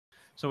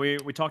So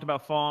we talked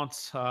about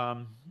fonts.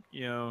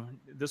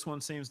 This one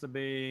seems to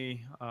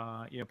be,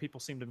 people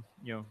seem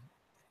to,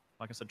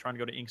 like I said, trying to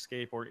go to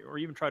Inkscape or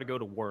even try to go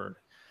to Word.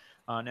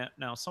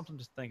 Now, something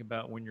to think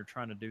about when you're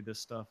trying to do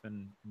this stuff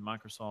in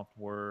Microsoft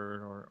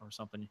Word or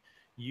something,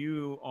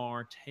 you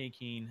are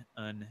taking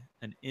an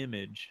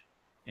image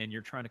and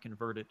you're trying to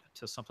convert it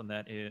to something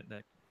that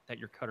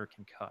your cutter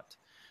can cut.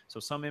 So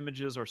some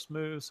images are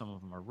smooth, some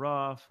of them are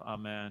rough.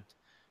 Um,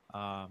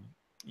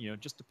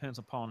 it just depends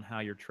upon how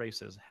your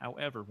trace is.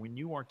 However, when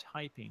you are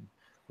typing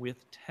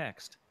with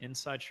text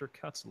inside your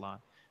cut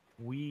slot,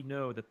 we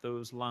know that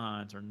those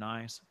lines are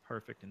nice,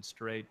 perfect, and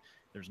straight.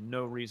 There's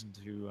no reason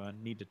to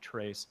need to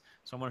trace.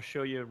 So I'm going to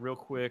show you real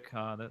quick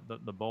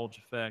the bulge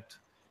effect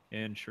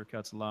in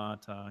SureCut's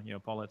lot.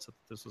 Paulette said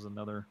this was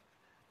another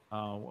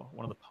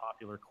one of the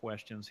popular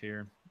questions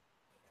here.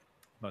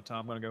 But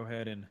I'm going to go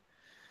ahead and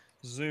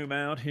zoom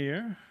out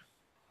here.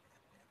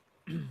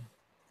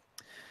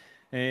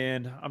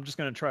 And I'm just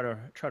going to try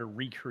to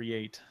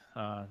recreate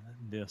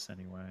this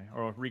anyway,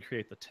 or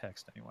recreate the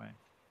text anyway.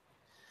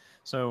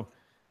 So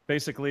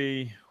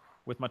basically,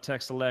 with my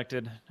text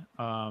selected,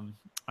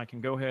 I can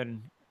go ahead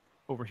and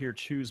over here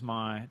choose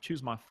my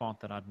font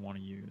that I'd want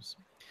to use.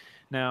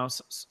 Now,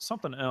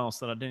 something else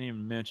that I didn't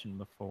even mention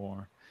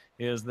before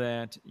is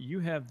that you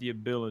have the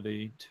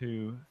ability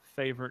to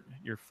favorite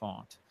your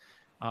font.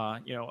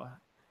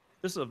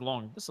 This is a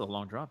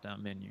long drop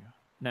down menu.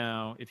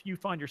 Now, if you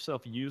find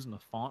yourself using the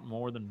font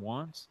more than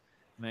once,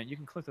 man, you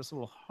can click this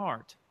little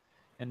heart,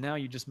 and now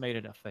you just made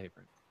it a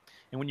favorite.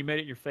 And when you made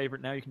it your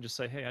favorite, now you can just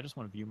say, hey, I just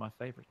want to view my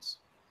favorites.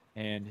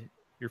 And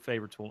your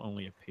favorites will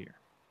only appear.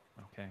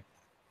 Okay.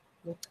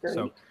 That's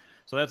great.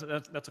 So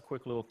that's a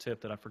quick little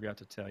tip that I forgot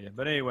to tell you.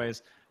 But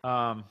anyways,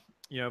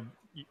 you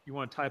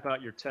want to type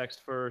out your text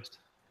first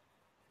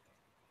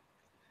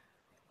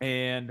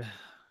and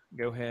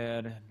go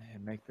ahead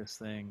and make this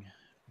thing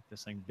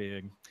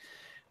big.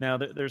 Now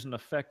there's an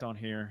effect on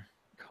here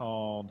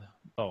called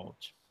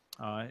bulge.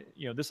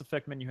 This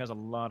effect menu has a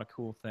lot of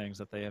cool things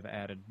that they have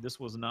added. This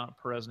was not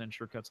present in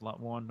SureCut's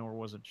Lot 1, nor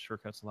was it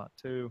SureCut's Lot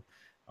 2.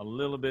 A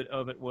little bit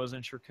of it was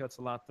in SureCut's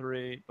Lot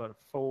 3, but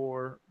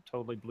 4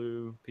 totally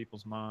blew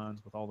people's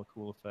minds with all the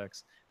cool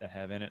effects that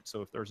have in it.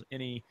 So if there's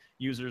any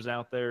users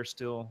out there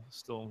still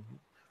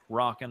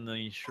rocking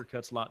the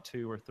SureCut's Lot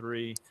 2 or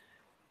 3,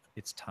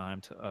 it's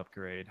time to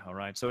upgrade. All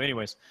right. So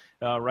anyways,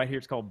 right here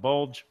it's called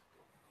Bulge.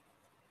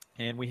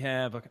 And we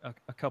have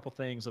a couple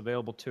things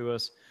available to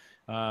us.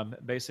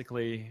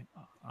 Basically,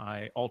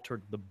 I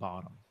altered the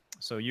bottom.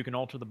 So you can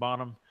alter the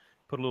bottom,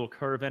 put a little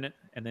curve in it,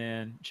 and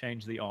then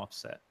change the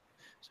offset.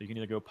 So you can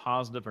either go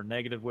positive or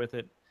negative with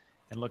it.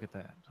 And look at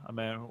that. I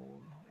mean,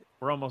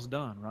 we're almost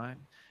done, right?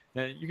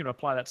 Now, you can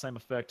apply that same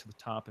effect to the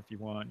top if you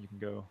want. You can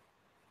go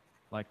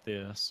like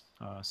this.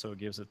 So it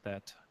gives it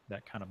that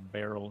kind of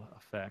barrel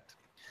effect.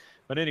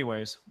 But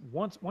anyways,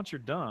 once you're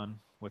done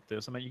with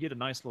this, I mean, you get a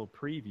nice little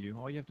preview.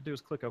 All you have to do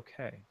is click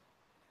OK.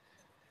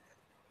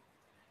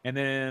 And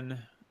then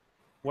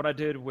what I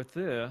did with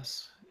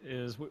this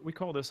is we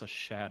call this a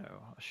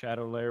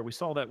shadow layer. We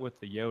saw that with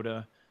the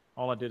Yoda.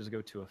 All I did is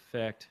go to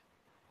Effect,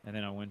 and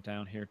then I went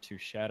down here to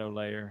Shadow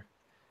Layer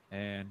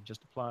and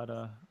just applied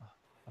a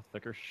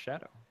thicker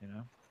shadow,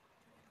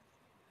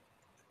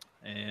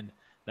 And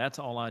that's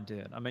all I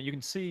did. I mean, you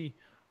can see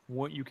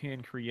what you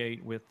can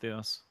create with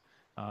this,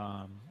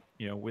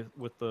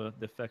 with the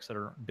effects that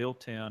are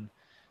built in.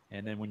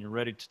 And then when you're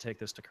ready to take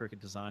this to Cricut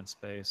Design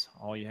Space,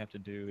 all you have to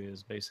do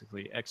is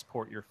basically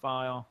export your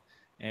file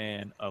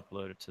and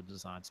upload it to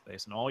Design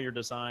Space. And all your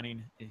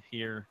designing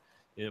here,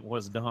 it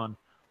was done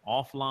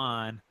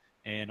offline,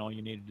 and all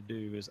you needed to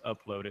do is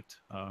upload it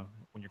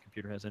when your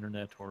computer has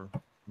internet, or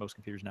most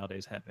computers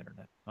nowadays have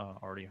internet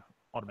already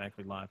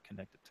automatically live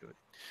connected to it.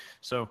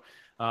 So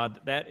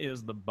that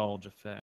is the bulge effect.